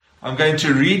I'm going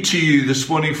to read to you this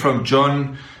morning from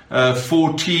John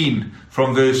 14,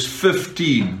 from verse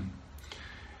 15.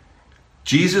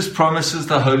 Jesus promises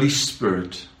the Holy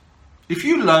Spirit. If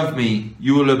you love me,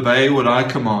 you will obey what I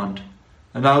command.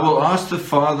 And I will ask the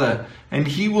Father, and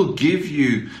he will give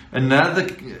you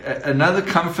another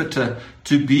comforter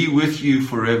to be with you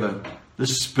forever, the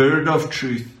Spirit of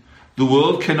truth. The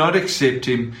world cannot accept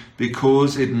him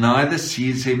because it neither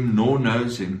sees him nor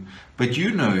knows him. But you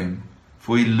know him,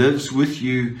 for he lives with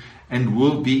you and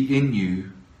will be in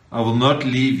you. I will not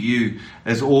leave you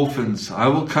as orphans. I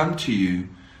will come to you.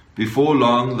 Before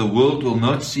long, the world will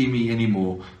not see me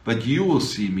anymore, but you will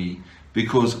see me.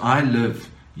 Because I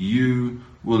live, you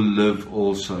will live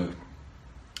also.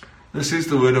 This is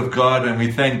the word of God, and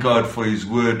we thank God for his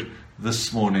word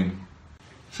this morning.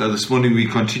 So this morning we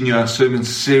continue our sermon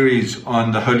series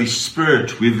on the Holy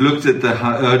Spirit. We've looked at the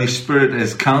Holy Spirit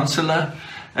as counselor,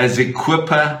 as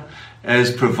equipper,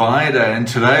 as provider, and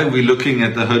today we're looking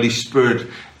at the Holy Spirit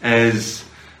as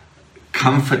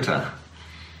comforter.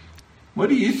 What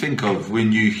do you think of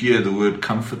when you hear the word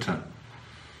comforter?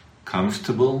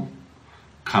 Comfortable?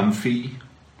 Comfy?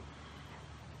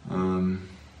 What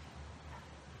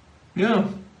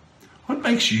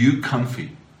makes you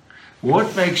comfy?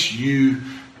 What makes you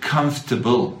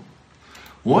comfortable?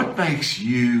 What makes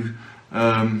you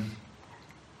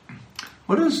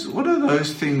what do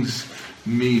those things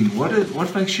mean?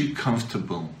 What makes you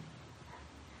comfortable?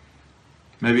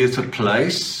 Maybe it's a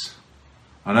place.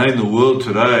 I know in the world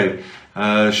today,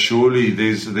 surely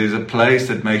there's a place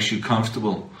that makes you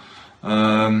comfortable.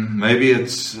 Maybe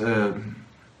it's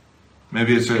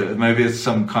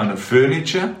some kind of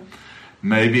furniture.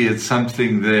 Maybe it's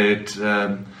something that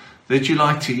you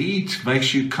like to eat,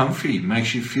 makes you comfy,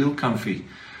 makes you feel comfy.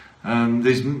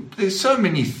 There's so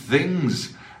many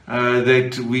things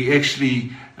that we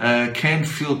actually can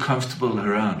feel comfortable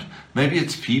around. Maybe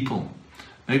it's people.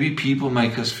 Maybe people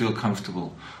make us feel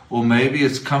comfortable. Or maybe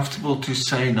it's comfortable to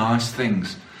say nice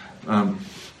things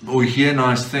or hear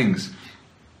nice things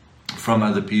from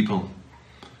other people.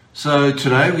 So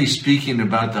today we're speaking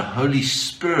about the Holy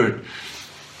Spirit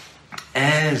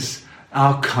as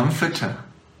our comforter.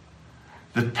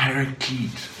 The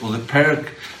Paraclete, or the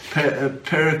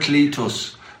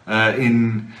Parakletos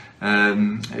in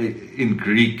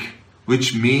Greek,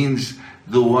 which means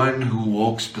the one who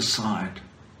walks beside,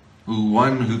 the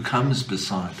one who comes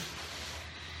beside.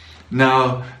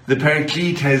 Now, the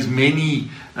Paraclete has many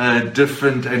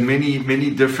different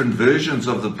versions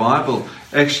of the Bible.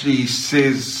 Actually,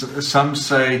 says some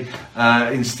say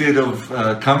instead of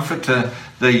comforter,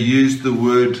 they use the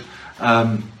word.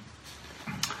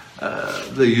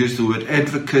 They use the word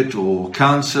advocate or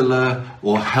counselor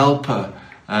or helper,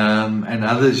 and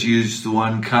others use the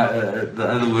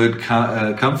other word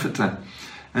comforter.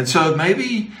 And so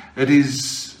maybe it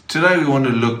is today we want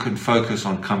to look and focus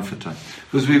on comforter,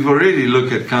 because we've already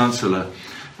looked at counselor,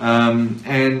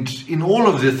 and in all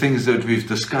of the things that we've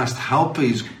discussed, helper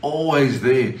is always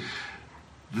there.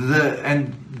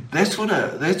 And that's what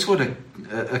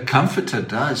a comforter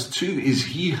does too, is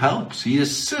he helps, he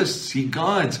assists, he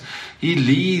guides, he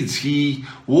leads, he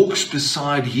walks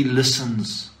beside, he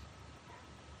listens,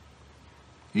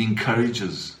 he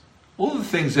encourages. All the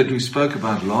things that we spoke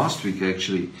about last week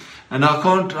actually. And I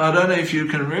don't know if you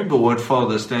can remember what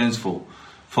Father stands for.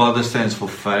 Father stands for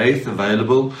faith,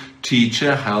 available,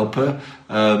 teacher, helper,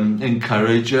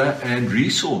 encourager, and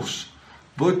resource.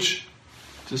 Butch,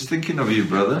 just thinking of you,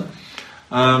 brother.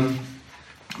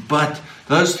 But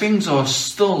those things are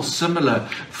still similar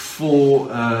for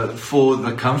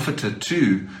the comforter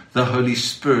too, the Holy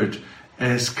Spirit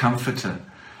as comforter.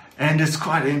 And it's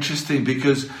quite interesting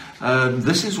because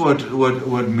this is what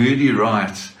Moody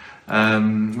writes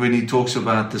when he talks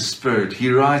about the Spirit. He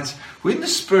writes, when the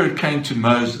Spirit came to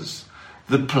Moses,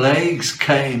 the plagues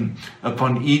came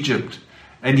upon Egypt,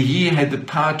 and he had the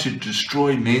power to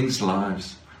destroy men's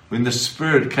lives. When the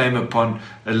Spirit came upon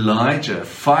Elijah,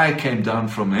 fire came down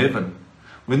from heaven.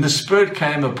 When the Spirit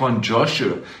came upon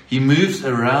Joshua, he moved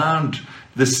around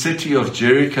the city of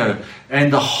Jericho,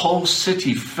 and the whole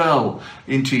city fell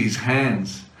into his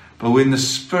hands. But when the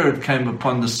Spirit came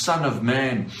upon the Son of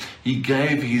Man, he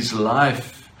gave his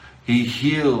life. He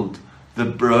healed the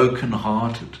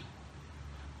brokenhearted.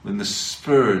 When the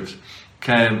Spirit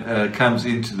comes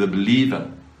into the believer,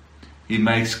 he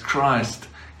makes Christ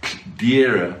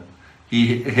dearer,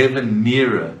 heaven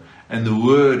nearer, and the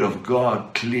word of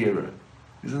God clearer.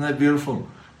 Isn't that beautiful?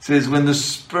 It says when the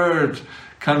Spirit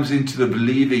comes into the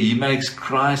believer, he makes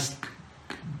Christ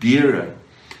dearer,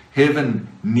 heaven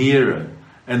nearer,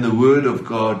 and the word of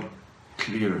God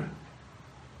clearer.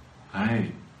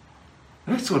 Hey,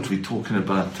 That's what we're talking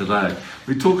about today.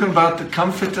 We're talking about the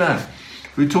Comforter.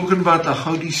 We're talking about the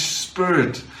Holy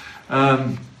Spirit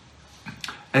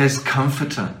as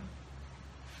Comforter.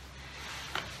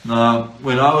 Now,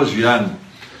 when I was young,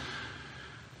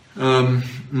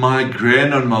 my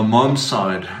gran on my mom's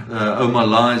side, Oma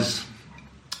Lies,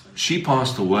 she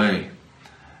passed away.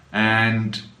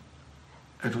 And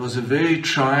it was a very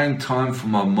trying time for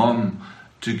my mom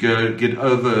to get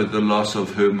over the loss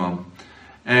of her mom.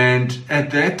 And at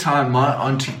that time, my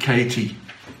Auntie Katie,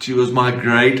 she was my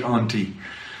great auntie.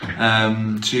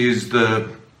 She's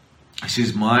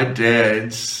my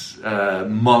dad's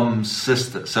mom's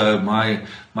sister. So my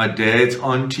dad's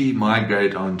auntie, my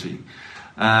great auntie.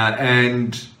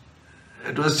 And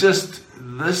it was just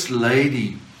this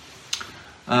lady.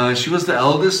 She was the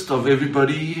eldest of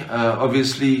everybody,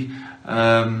 obviously.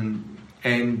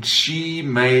 And she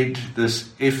made this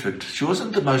effort. She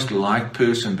wasn't the most liked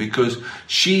person because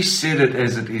she said it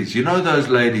as it is. You know those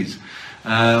ladies.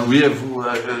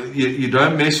 You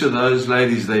don't mess with those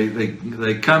ladies.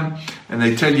 They come and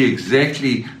they tell you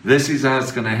exactly this is how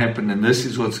it's going to happen and this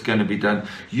is what's going to be done.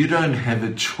 You don't have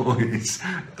a choice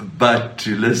but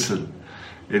to listen.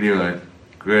 Anyway,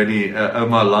 Granny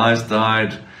Oma Lies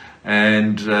died,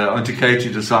 and Auntie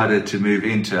Katie decided to move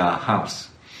into our house.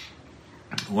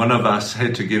 One of us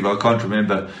had to give, I can't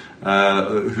remember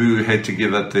who had to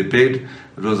give up their bed.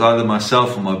 It was either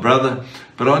myself or my brother.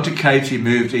 But Auntie Katie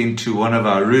moved into one of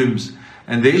our rooms,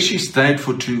 and there she stayed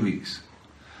for 2 weeks.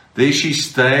 There she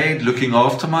stayed looking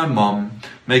after my mom,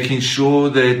 making sure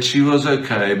that she was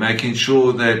okay, making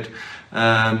sure that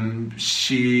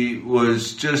she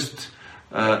was just,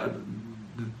 that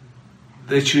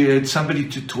she had somebody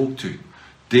to talk to.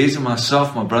 Des and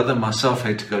myself, my brother and myself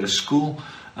had to go to school.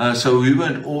 So we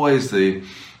weren't always there.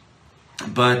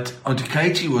 But Auntie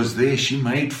Katie was there. She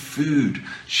made food.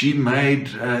 She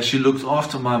looked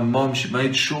after my mom. She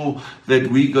made sure that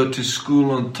we got to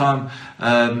school on time.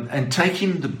 And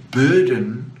taking the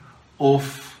burden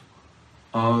off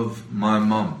of my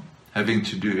mom having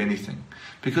to do anything.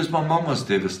 Because my mom was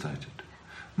devastated.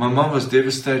 My mom was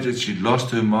devastated. She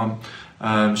lost her mom.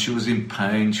 She was in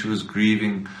pain. She was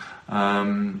grieving.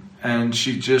 And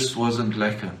she just wasn't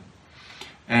lekker.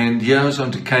 And here was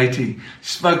Auntie Katie,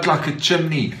 smoked like a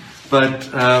chimney, but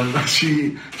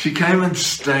she came and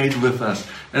stayed with us.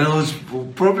 And it was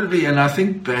probably, and I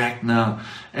think back now,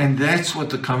 and that's what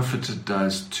the Comforter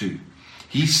does too.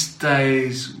 He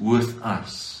stays with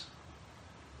us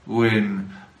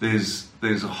when there's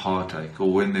a heartache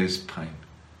or when there's pain.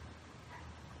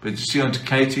 But you see, Auntie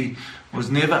Katie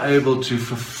was never able to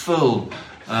fulfill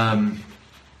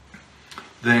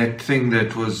that thing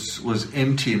that was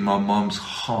empty in my mom's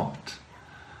heart.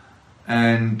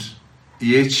 And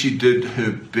yet she did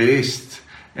her best.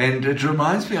 And it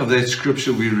reminds me of that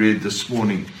scripture we read this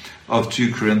morning of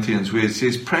 2 Corinthians, where it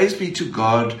says, "Praise be to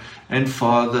God and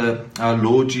Father, our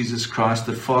Lord Jesus Christ,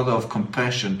 the Father of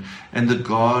compassion and the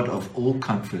God of all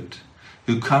comfort,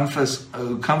 who comforts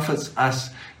us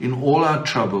in all our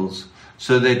troubles,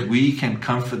 so that we can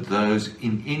comfort those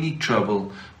in any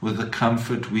trouble with the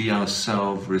comfort we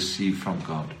ourselves receive from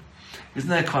God."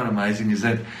 Isn't that quite amazing? Is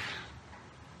that?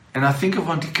 And I think of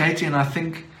Auntie Katie and I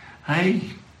think,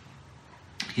 hey,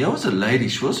 here was a lady.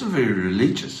 She wasn't very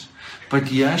religious,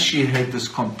 but yeah, she had this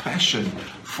compassion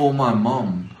for my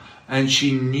mom, and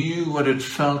she knew what it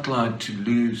felt like to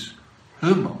lose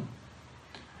her mom.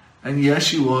 And yeah,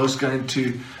 she was going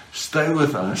to stay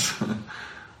with us.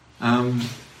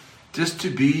 Just to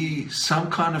be some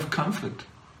kind of comfort.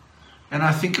 And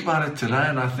I think about it today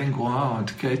and I think, wow,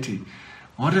 Auntie Katie,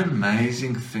 what an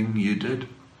amazing thing you did.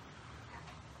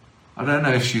 I don't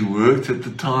know if she worked at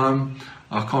the time.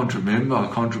 I can't remember. I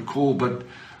can't recall. But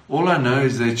all I know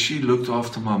is that she looked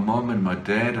after my mom and my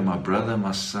dad and my brother and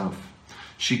myself.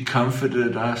 She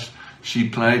comforted us. She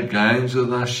played games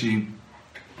with us. She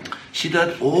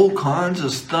did all kinds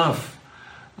of stuff.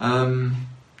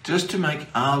 Just to make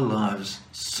our lives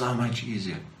so much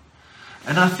easier.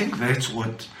 And I think that's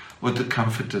what the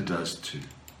Comforter does too.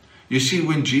 You see,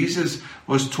 when Jesus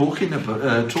was talking to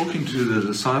the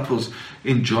disciples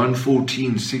in John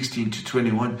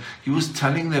 14:16-21, he was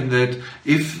telling them that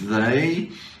if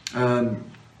they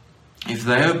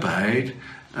obeyed,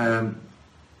 I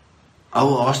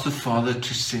will ask the Father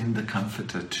to send the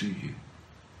Comforter to you.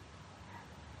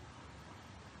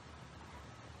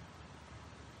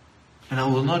 And I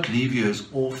will not leave you as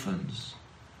orphans,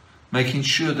 making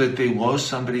sure that there was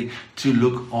somebody to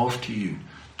look after you,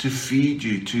 to feed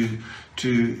you, to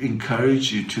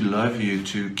encourage you, to love you,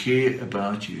 to care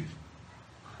about you.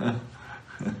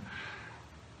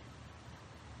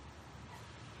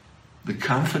 The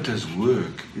Comforter's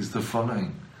work is the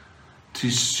following: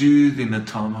 to soothe in a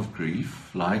time of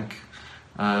grief, like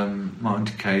my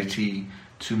Auntie Katie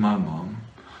to my mom,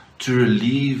 to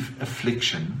relieve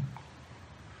affliction,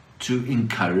 to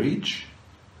encourage,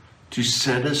 to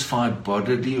satisfy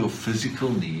bodily or physical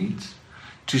needs,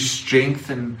 to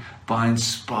strengthen by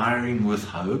inspiring with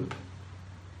hope,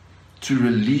 to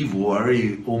relieve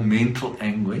worry or mental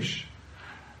anguish,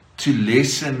 to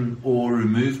lessen or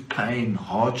remove pain,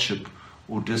 hardship,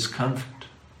 or discomfort.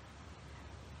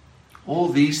 All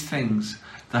these things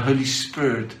the Holy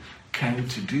Spirit came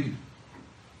to do.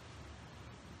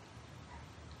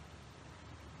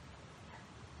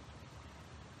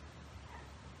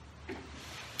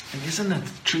 And isn't it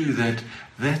true that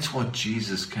that's what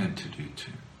Jesus came to do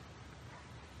too?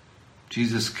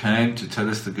 Jesus came to tell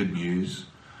us the good news,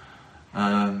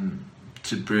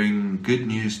 to bring good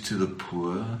news to the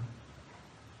poor.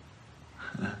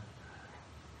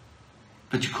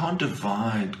 But you can't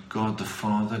divide God the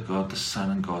Father, God the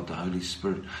Son, and God the Holy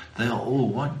Spirit. They are all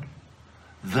one.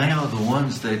 They are the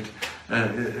ones that,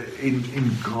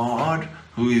 in God,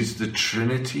 who is the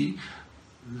Trinity,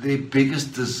 their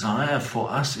biggest desire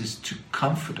for us is to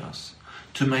comfort us,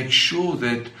 to make sure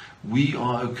that we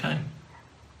are okay.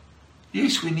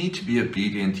 Yes, we need to be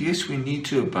obedient. Yes, we need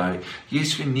to obey.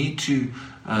 Yes, we need to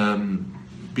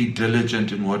be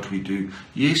diligent in what we do.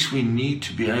 Yes, we need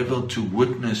to be able to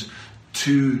witness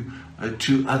to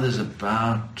others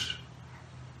about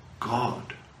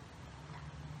God.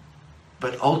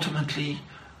 But ultimately,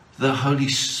 the Holy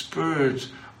Spirit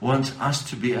wants us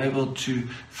to be able to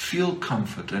feel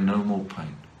comfort and no more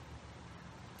pain.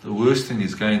 The worst thing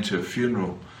is going to a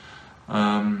funeral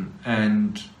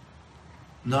and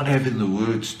not having the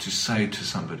words to say to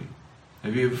somebody.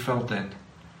 Have you ever felt that?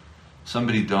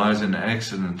 Somebody dies in an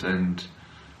accident and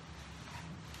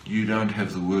you don't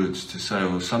have the words to say,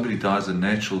 or somebody dies a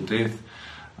natural death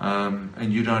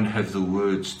and you don't have the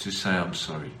words to say, I'm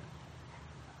sorry.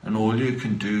 And all you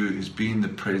can do is be in the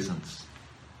presence.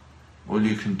 All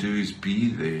you can do is be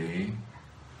there.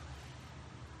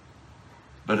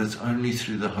 But it's only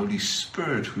through the Holy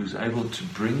Spirit who's able to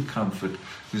bring comfort,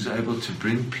 who's able to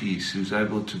bring peace, who's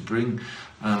able to bring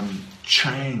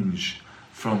change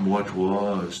from what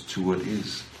was to what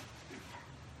is.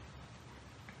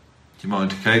 Do you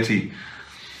mind, Katie?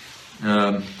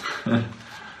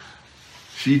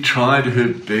 She tried her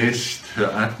best, her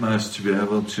utmost to be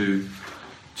able to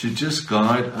just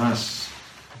guide us.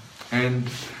 And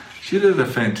she did a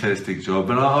fantastic job.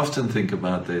 And I often think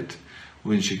about that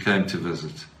when she came to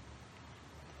visit.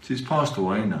 She's passed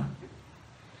away now.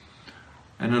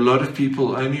 And a lot of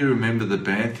people only remember the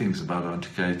bad things about Auntie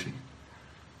Katie.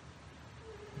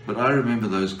 But I remember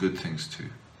those good things too.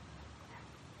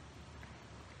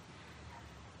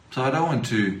 So I don't want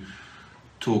to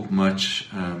talk much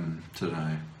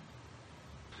today.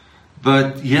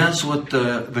 But here's what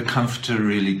the Comforter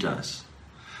really does.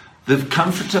 The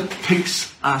Comforter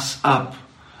picks us up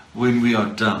when we are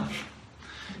down.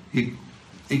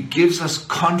 It gives us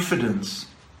confidence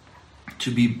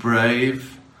to be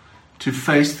brave, to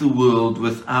face the world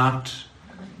without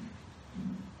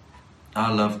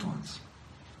our loved ones.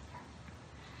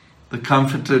 The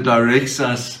Comforter directs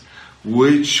us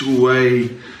which way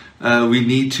we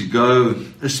need to go,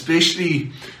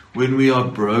 especially when we are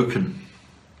broken,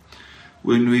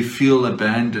 when we feel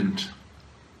abandoned.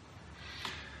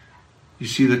 You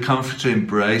see, the Comforter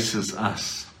embraces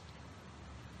us,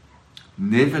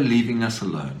 never leaving us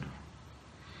alone,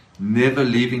 never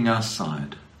leaving our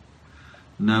side,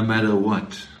 no matter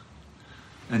what,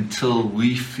 until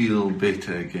we feel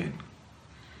better again.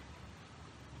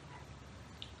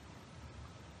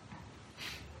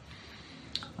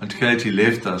 Auntie Katie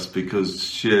left us because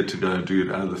she had to go and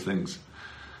do other things.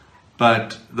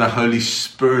 But the Holy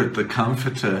Spirit, the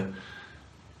Comforter,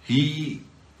 He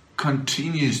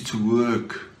continues to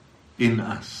work in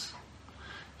us.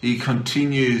 He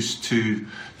continues to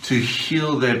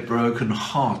heal that broken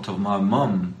heart of my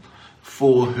mom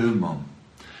for her mom.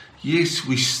 Yes,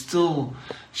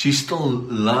 she still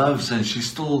loves and she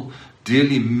still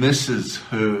dearly misses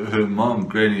her mom,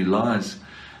 Granny Liz,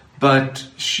 but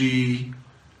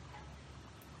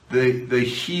the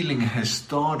healing has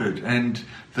started, and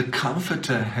the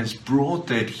Comforter has brought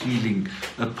that healing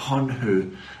upon her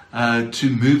to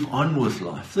move on with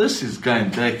life. This is going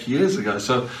back years ago.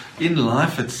 So in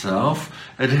life itself,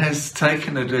 it has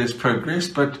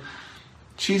progressed, but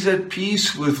she's at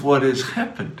peace with what has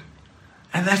happened.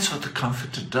 And that's what the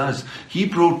Comforter does. He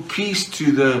brought peace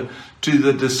to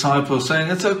the disciples,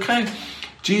 saying, it's okay.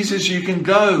 Jesus, you can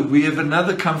go. We have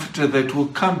another comforter that will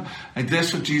come. And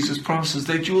that's what Jesus promises,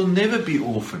 that you will never be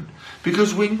orphaned.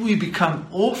 Because when we become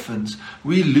orphans,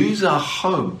 we lose our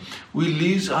home. We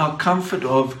lose our comfort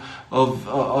of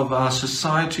our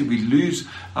society. We lose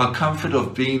our comfort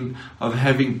of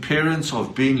having parents,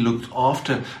 of being looked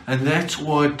after. And that's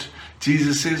what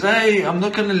Jesus says, hey, I'm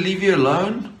not going to leave you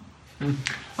alone.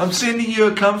 I'm sending you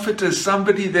a comforter,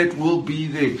 somebody that will be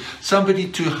there, somebody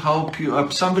to help you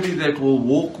up, somebody that will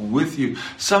walk with you,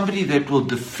 somebody that will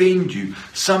defend you,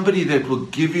 somebody that will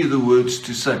give you the words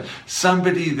to say,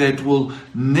 somebody that will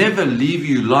never leave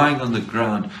you lying on the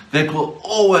ground, that will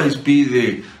always be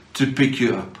there to pick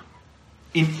you up.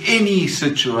 In any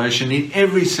situation, in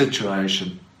every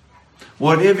situation,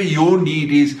 whatever your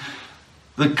need is,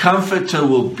 the comforter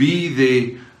will be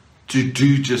there to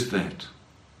do just that.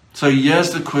 So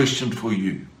here's the question for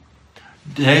you.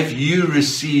 Have you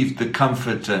received the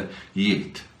comforter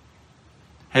yet?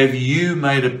 Have you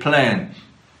made a plan?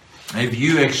 Have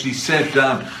you actually sat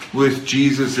down with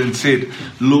Jesus and said,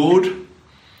 Lord,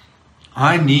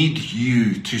 I need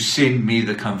you to send me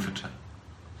the comforter.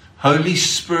 Holy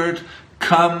Spirit,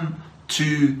 come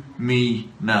to me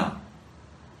now.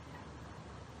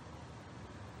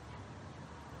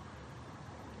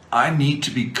 I need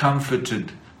to be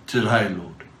comforted today, Lord.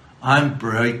 I'm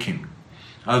breaking.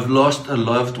 I've lost a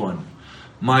loved one.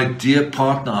 My dear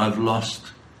partner, I've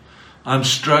lost. I'm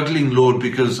struggling, Lord,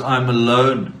 because I'm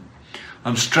alone.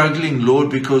 I'm struggling, Lord,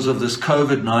 because of this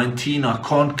COVID-19. I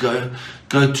can't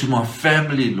go to my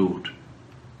family, Lord.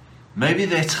 Maybe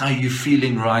that's how you're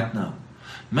feeling right now.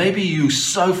 Maybe you're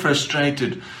so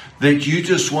frustrated that you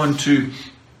just want to,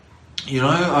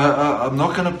 I'm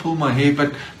not going to pull my hair,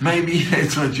 but maybe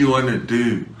that's what you want to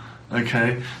do.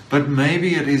 Okay, but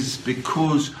maybe it is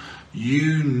because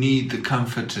you need the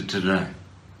comforter today.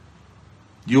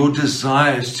 Your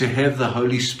desire is to have the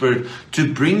Holy Spirit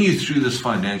to bring you through this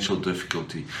financial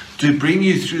difficulty, to bring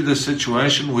you through the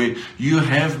situation where you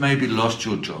have maybe lost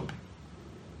your job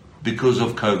because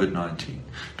of COVID-19,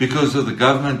 because of the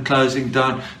government closing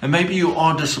down, and maybe you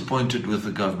are disappointed with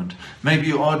the government. Maybe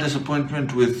you are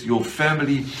disappointed with your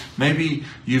family. Maybe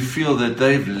you feel that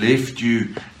they've left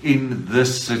you in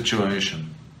this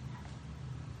situation.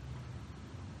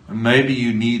 And maybe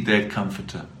you need that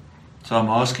comforter. So I'm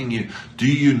asking you, do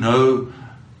you know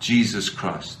Jesus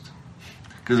Christ?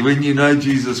 Because when you know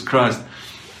Jesus Christ,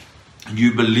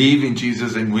 you believe in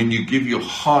Jesus, and when you give your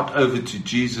heart over to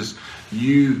Jesus,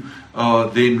 you are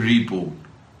then reborn.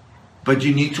 But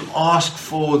you need to ask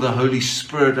for the Holy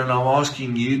Spirit, and I'm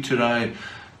asking you today,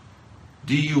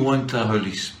 do you want the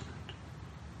Holy Spirit?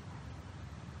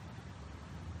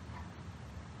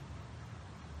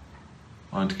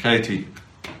 Aunt Katie,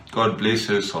 God bless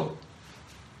her soul.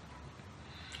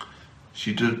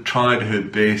 She tried her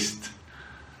best,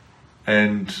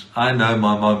 and I know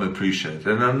my mom appreciated it,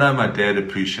 and I know my dad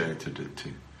appreciated it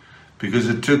too, because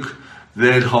it took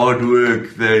that hard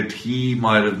work that he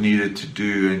might have needed to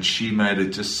do, and she made it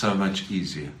just so much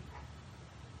easier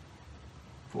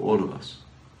for all of us.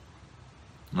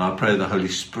 And I pray the Holy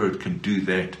Spirit can do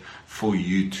that for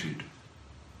you too.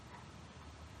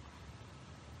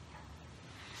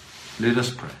 Let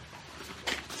us pray.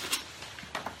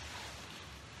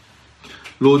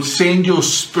 Lord, send your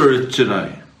Spirit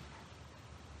today.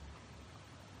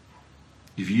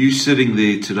 If you're sitting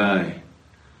there today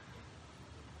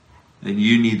and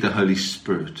you need the Holy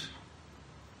Spirit,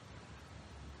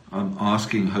 I'm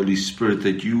asking, Holy Spirit,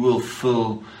 that you will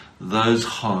fill those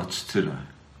hearts today.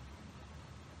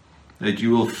 That you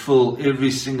will fill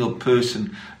every single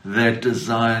person that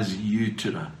desires you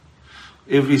today.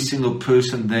 Every single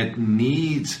person that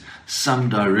needs some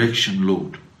direction,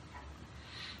 Lord.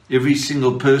 Every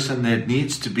single person that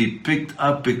needs to be picked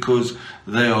up because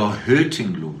they are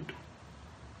hurting, Lord.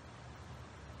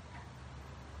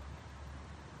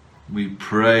 We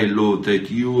pray, Lord, that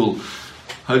you will,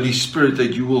 Holy Spirit,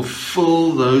 that you will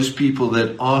fill those people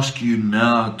that ask you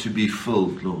now to be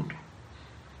filled, Lord.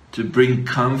 To bring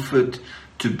comfort,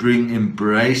 to bring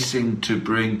embracing, to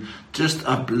bring just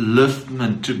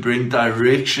upliftment, to bring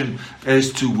direction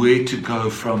as to where to go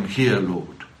from here, Lord.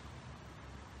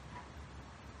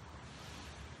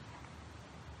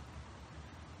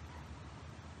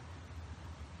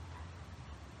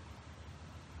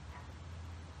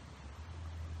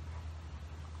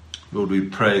 Lord, we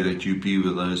pray that you be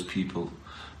with those people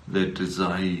that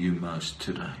desire you most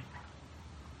today.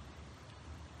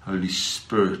 Holy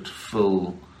Spirit,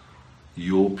 fill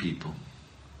your people.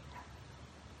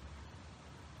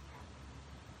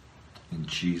 In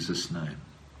Jesus' name.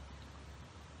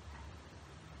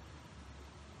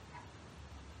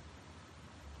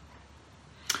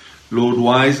 Lord,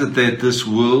 why is it that this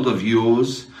world of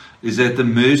yours is at the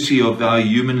mercy of our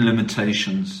human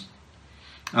limitations,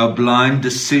 our blind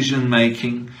decision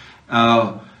making,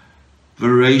 our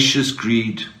voracious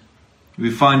greed?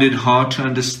 We find it hard to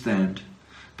understand,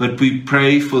 but we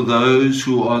pray for those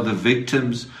who are the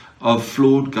victims of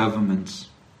flawed governments,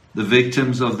 the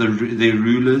victims of their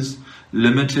rulers'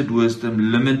 limited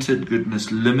wisdom, limited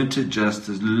goodness, limited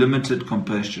justice, limited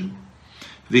compassion,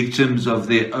 victims of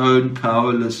their own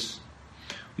powerless.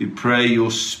 We pray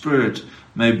your Spirit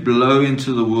may blow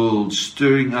into the world,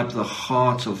 stirring up the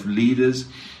hearts of leaders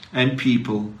and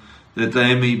people, that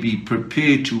they may be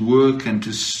prepared to work and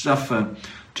to suffer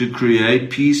to create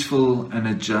peaceful and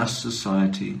a just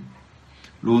society.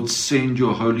 Lord, send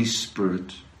your Holy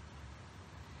Spirit.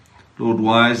 Lord,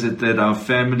 why is it that our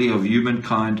family of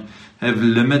humankind have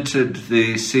limited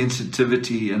their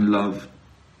sensitivity and love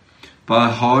by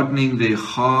hardening their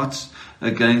hearts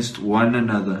against one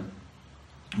another?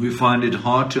 We find it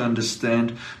hard to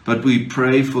understand, but we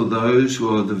pray for those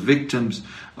who are the victims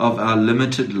of our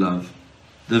limited love,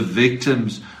 the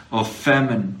victims of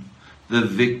famine, the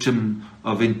victim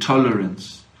of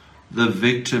intolerance, the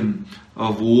victim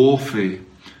of warfare,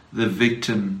 the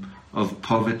victim of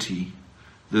poverty,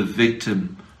 the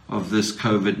victim of this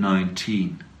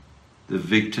COVID-19, the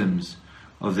victims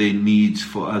of their needs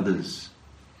for others.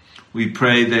 We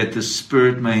pray that the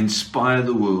Spirit may inspire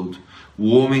the world,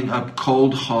 warming up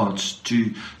cold hearts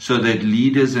so that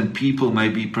leaders and people may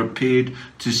be prepared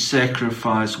to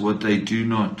sacrifice what they do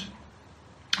not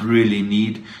really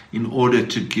need in order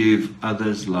to give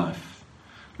others life.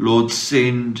 Lord,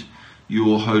 send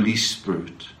your Holy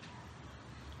Spirit.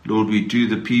 Lord, we do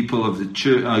the people of the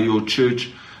church, your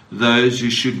church, those who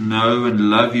should know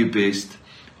and love you best,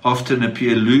 often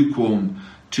appear lukewarm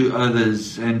to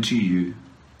others and to you.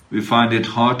 We find it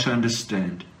hard to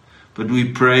understand, but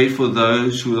we pray for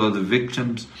those who are the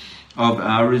victims of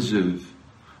our reserve,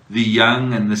 the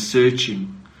young and the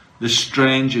searching, the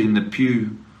stranger in the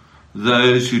pew,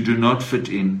 those who do not fit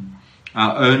in,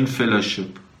 our own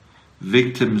fellowship,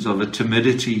 victims of a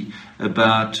timidity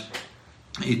about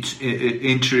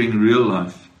entering real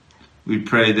life. We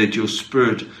pray that your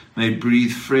Spirit may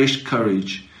breathe fresh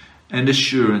courage and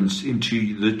assurance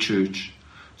into the church,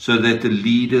 so that the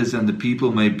leaders and the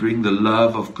people may bring the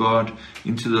love of God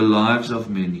into the lives of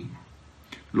many.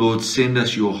 Lord, send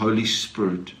us your Holy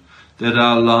Spirit, that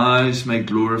our lives may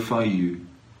glorify you.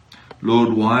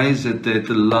 Lord, why is it that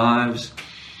the lives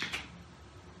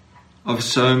of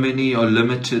so many are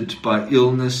limited by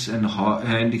illness and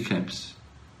handicaps,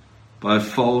 by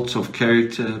faults of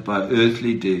character, by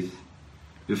earthly death?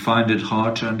 We find it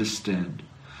hard to understand.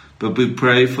 But we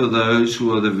pray for those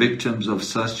who are the victims of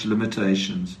such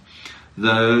limitations,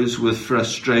 those with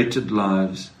frustrated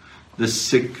lives, the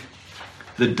sick,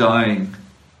 the dying,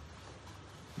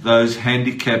 those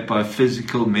handicapped by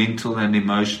physical, mental, and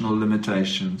emotional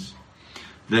limitations,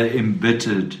 the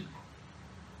embittered,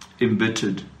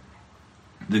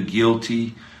 the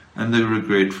guilty, and the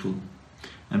regretful,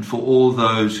 and for all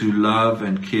those who love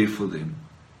and care for them.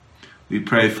 We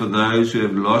pray for those who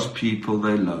have lost people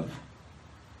they love,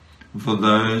 for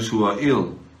those who are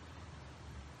ill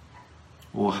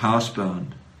or housebound.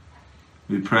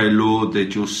 We pray, Lord,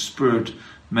 that your Spirit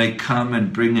may come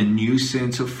and bring a new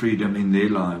sense of freedom in their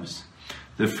lives,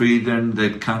 the freedom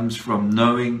that comes from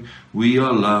knowing we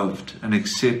are loved and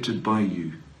accepted by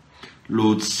you.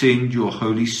 Lord, send your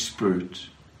Holy Spirit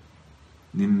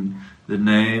in the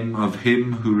name of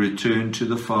him who returned to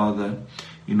the Father,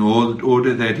 in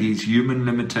order that his human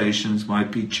limitations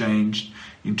might be changed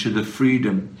into the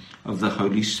freedom of the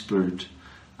Holy Spirit,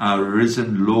 our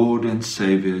risen Lord and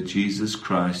Savior, Jesus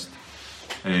Christ.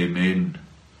 Amen.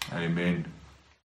 Amen.